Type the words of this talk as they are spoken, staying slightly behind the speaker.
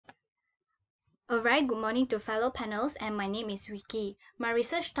A very good morning to fellow panels, and my name is Vicky. My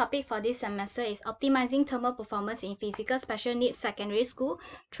research topic for this semester is optimizing thermal performance in physical special needs secondary school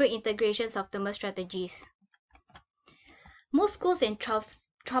through integrations of thermal strategies. Most schools in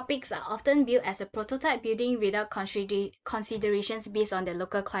tropics are often viewed as a prototype building without considerations based on the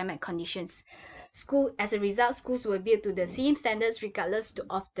local climate conditions. As a result, schools were built to the same standards regardless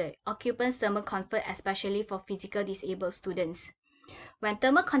of the occupant's thermal comfort, especially for physical disabled students. When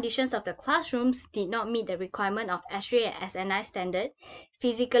thermal conditions of the classrooms did not meet the requirement of S3 and SNI standard,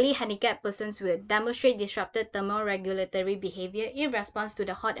 physically handicapped persons will demonstrate disrupted thermal regulatory behavior in response to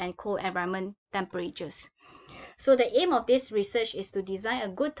the hot and cold environment temperatures. So the aim of this research is to design a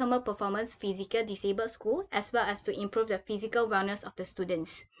good thermal performance physical disabled school as well as to improve the physical wellness of the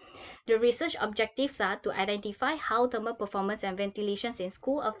students. The research objectives are to identify how thermal performance and ventilations in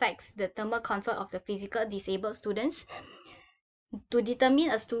school affects the thermal comfort of the physical disabled students, to determine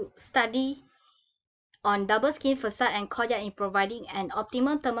a study on double skin facade and courtyard in providing an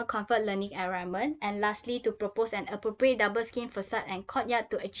optimal thermal comfort learning environment, and lastly to propose an appropriate double skin facade and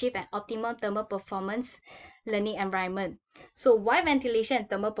courtyard to achieve an optimal thermal performance learning environment. So why ventilation and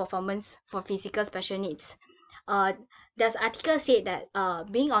thermal performance for physical special needs? There's article said that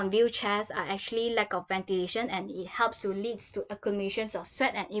being on wheelchairs are actually lack of ventilation, and it helps to leads to accumulations of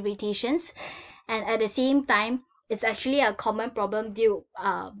sweat and irritations, and at the same time it's actually a common problem due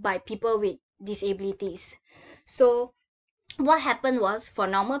by people with disabilities. So what happened was, for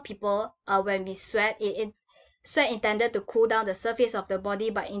normal people, when we sweat, sweat intended to cool down the surface of the body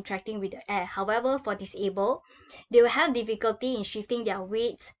by interacting with the air. However, for disabled, they will have difficulty in shifting their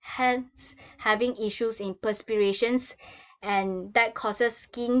weights, hence having issues in perspirations, and that causes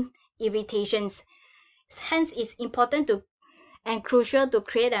skin irritations. Hence, it's important and crucial to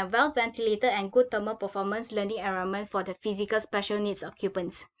create a well-ventilated and good thermal performance learning environment for the physical special needs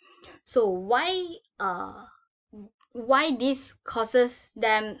occupants. So why this causes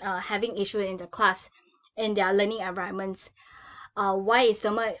them having issue in the class, in their learning environments? Why is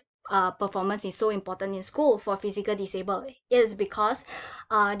thermal performance is so important in school for physical disabled? It is because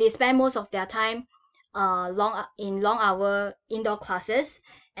they spend most of their time long hour indoor classes,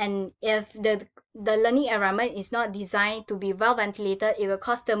 and if the learning environment is not designed to be well ventilated, it will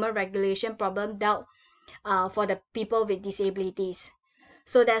cause thermal regulation problem for the people with disabilities.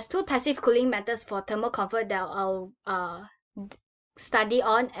 So there's two passive cooling methods for thermal comfort that I'll study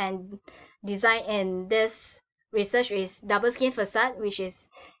on and design in this research is double skin facade, which is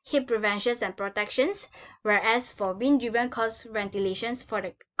heat preventions and protections, whereas for wind-driven cross ventilations for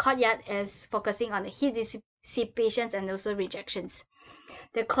the courtyard is focusing on the heat dissipations and also rejections.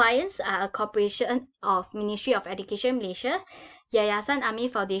 The clients are a corporation of Ministry of Education Malaysia, Yayasan Army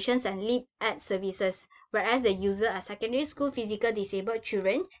Foundations and Leap Ed Services, whereas the user are secondary school physical disabled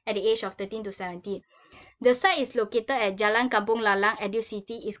children at the age of 13 to 17. The site is located at Jalan Kampung Lalang, Edu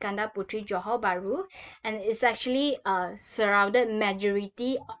City, Iskandar Putri, Johor Bahru, and it's actually surrounded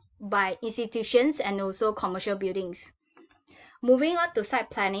majority by institutions and also commercial buildings. Moving on to site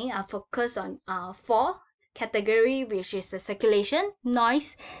planning, I focus on 4 category, which is the circulation,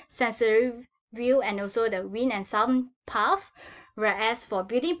 noise, sensory view, and also the wind and sound path. Whereas for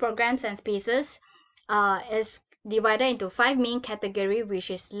building programs and spaces, is divided into 5 main categories, which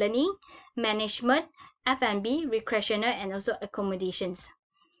is learning, management, F&B, recreational, and also accommodations.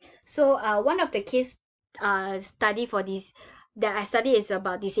 So one of the case study for this that I study is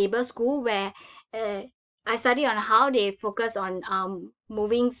about disabled school, where I study on how they focus on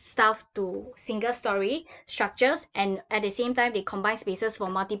moving stuff to single story structures, and at the same time they combine spaces for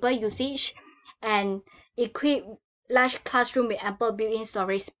multiple usage and equip large classroom with ample built-in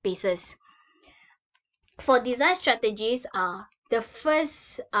storage spaces. For design strategies, the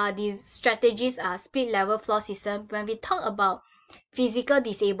first these strategies are split level floor system. When we talk about physical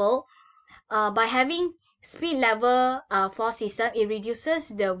disabled, by having split level floor system, it reduces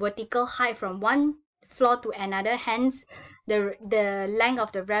the vertical height from one floor to another, hence the length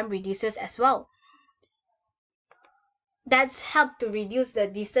of the ramp reduces as well. That's helped to reduce the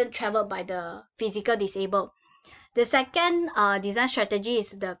distance traveled by the physical disabled. The second design strategy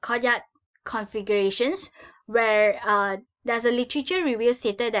is the courtyard configurations, where there's a literature review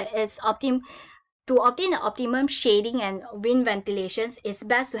stated that it's to obtain the optimum shading and wind ventilations, it's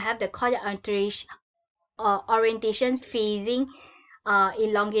best to have the courtyard orientation facing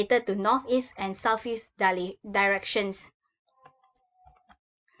elongated to northeast and southeast directions.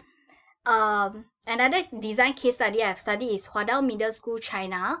 Another design case study I've studied is Huadao Middle School,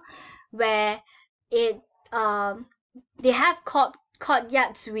 China, where it they have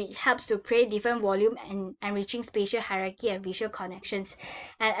courtyards which helps to create different volume and enriching spatial hierarchy and visual connections.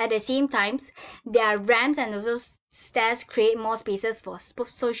 And at the same time, their ramps and also stairs create more spaces for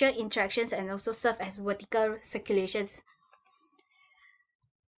social interactions and also serve as vertical circulations.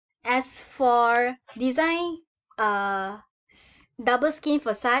 As for design, double skin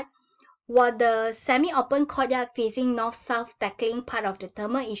facade, while the semi-open courtyard facing north-south tackling part of the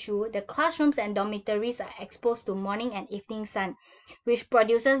thermal issue, the classrooms and dormitories are exposed to morning and evening sun, which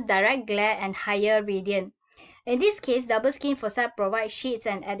produces direct glare and higher radiant. In this case, double skin facade provides shades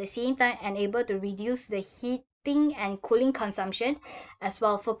and at the same time enable to reduce the heating and cooling consumption, as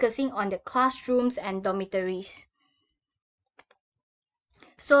well focusing on the classrooms and dormitories.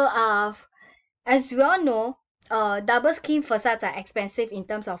 So, as we all know, double skin facades are expensive in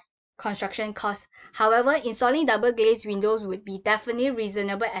terms of construction costs. However, installing double glazed windows would be definitely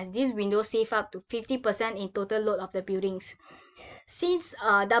reasonable, as these windows save up to 50% in total load of the buildings. Since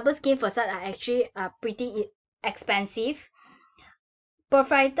double skin facades are actually pretty expensive,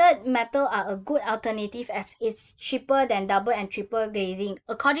 perforated metal are a good alternative as it's cheaper than double and triple glazing.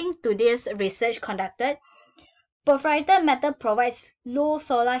 According to this research conducted, perforated metal provides low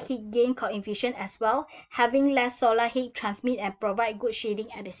solar heat gain coefficient as well, having less solar heat transmit and provide good shading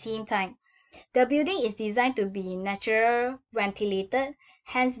at the same time. The building is designed to be natural ventilated,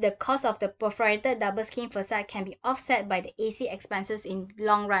 hence the cost of the perforated double skin facade can be offset by the AC expenses in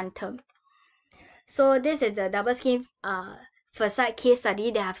long run term. So this is the double skin facade case study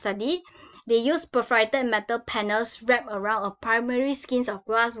they have studied. They use perforated metal panels wrapped around a primary skins of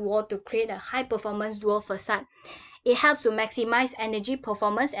glass wall to create a high performance dual facade. It helps to maximize energy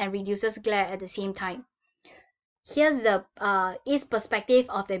performance and reduces glare at the same time. Here's the east perspective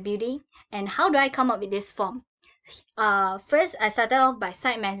of the building, and how do I come up with this form? First, I started off by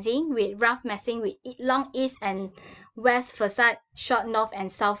side massing with rough massing with long east and west facade, short north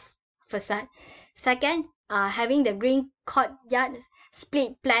and south facade. Second, having the green courtyard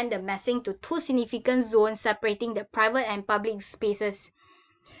split plan the massing to two significant zones separating the private and public spaces.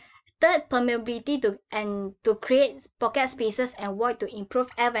 Third, permeability to create pocket spaces and void to improve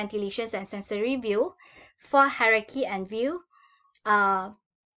air ventilation and sensory view. Fourth, hierarchy and view. And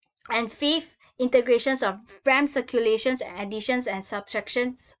fifth, integrations of ramp circulations and additions and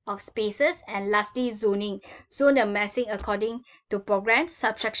subtractions of spaces. And lastly, zoning. Zone the massing according to program,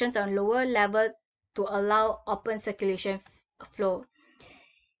 subtractions on lower level to allow open circulation flow.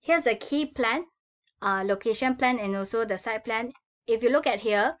 Here's the key plan, location plan and also the site plan. If you look at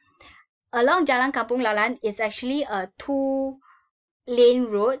here, along Jalan Kampung Lalan is actually a 2-lane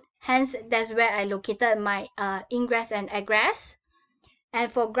road. Hence, that's where I located my ingress and egress.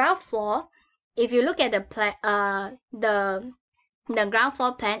 And for ground floor, if you look at the ground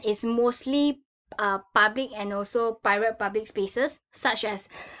floor plan, is mostly public and also private public spaces such as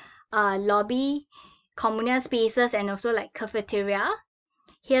lobby, communal spaces, and also like cafeteria.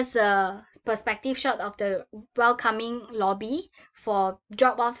 Here's a perspective shot of the welcoming lobby for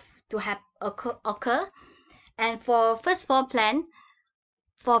drop-off to occur. And for first floor plan,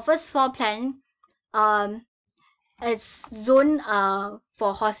 it's zone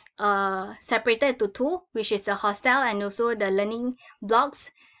for separated to two, which is the hostel and also the learning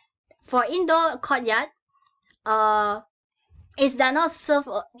blocks. For indoor courtyard, it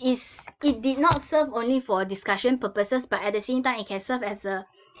did not serve only for discussion purposes, but at the same time it can serve as a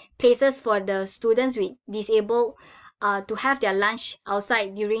places for the students with disabled to have their lunch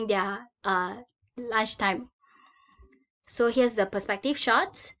outside during their lunchtime. So here's the perspective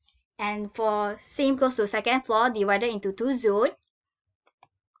shots, and for same goes to second floor, divided into two zones.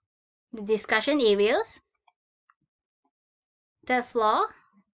 The discussion areas. Third floor,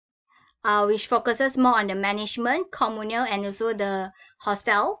 which focuses more on the management, communal, and also the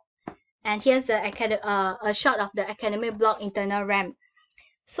hostel. And here's the a shot of the academic block internal ramp.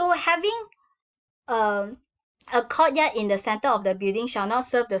 So having a courtyard in the center of the building shall not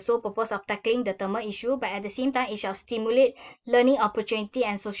serve the sole purpose of tackling the thermal issue, but at the same time it shall stimulate learning opportunity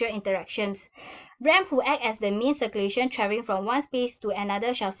and social interactions. Ramp who act as the main circulation traveling from one space to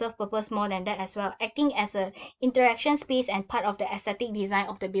another shall serve purpose more than that as well, acting as an interaction space and part of the aesthetic design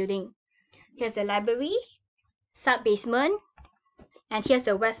of the building. Here's the library, sub-basement, and here's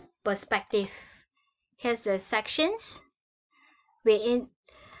the west perspective. Here's the sections within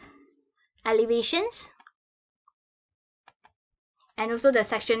elevations, and also the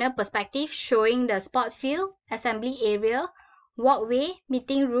sectional perspective showing the sport field, assembly area, walkway,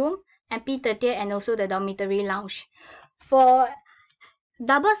 meeting room, amphitheater, and also the dormitory lounge. For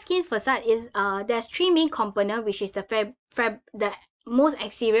double skin facade is there's three main components, which is the most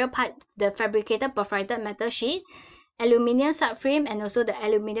exterior part, the fabricated perforated metal sheet, aluminium subframe and also the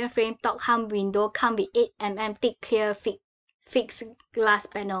aluminium frame top hung window come with 8 mm thick clear fixed glass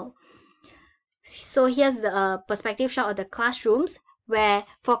panel. So here's the perspective shot of the classrooms, where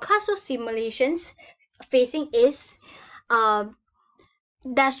for classroom simulations facing east,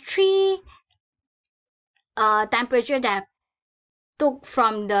 there's 3 temperature that took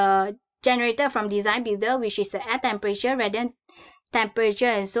from the generator from design builder, which is the air temperature, radiant temperature,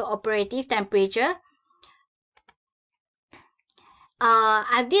 and so operative temperature.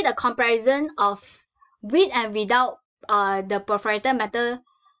 I did a comparison of with and without the perforated metal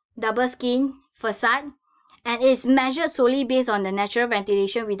double skin facade, and it's measured solely based on the natural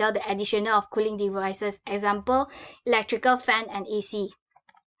ventilation without the addition of cooling devices, example electrical fan and AC.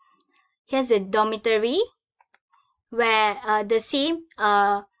 Here's the dormitory, where the same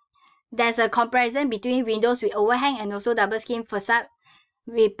there's a comparison between windows with overhang and also double skin facade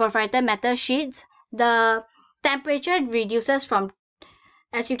with perforated metal sheets. The temperature reduces from,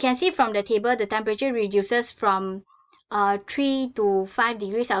 as you can see from the table, the temperature reduces from 3 to 5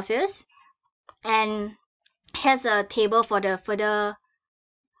 degrees Celsius. And here's a table for the further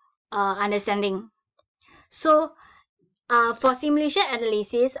understanding. So for simulation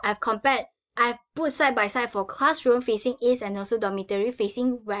analysis, I've put side by side for classroom facing east and also dormitory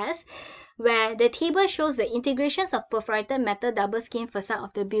facing west, where the table shows the integrations of perforated metal double skin facade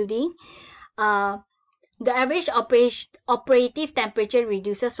of the building. The average operative temperature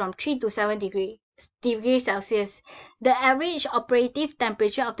reduces from 3 to 7 degrees Celsius. The average operative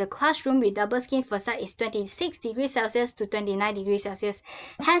temperature of the classroom with double skin facade is 26 degrees Celsius to 29 degrees Celsius.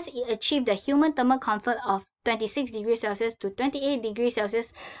 Hence, it achieved the human thermal comfort of 26 degrees Celsius to 28 degrees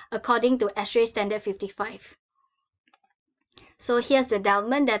Celsius according to ASHRAE Standard 55. So here's the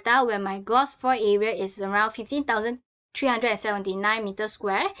development data, where my gross floor area is around 15,379 meters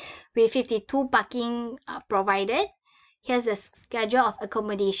square with 52 parking provided. Here's the schedule of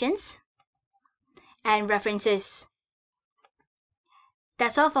accommodations and references.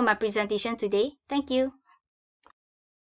 That's all for my presentation today. Thank you.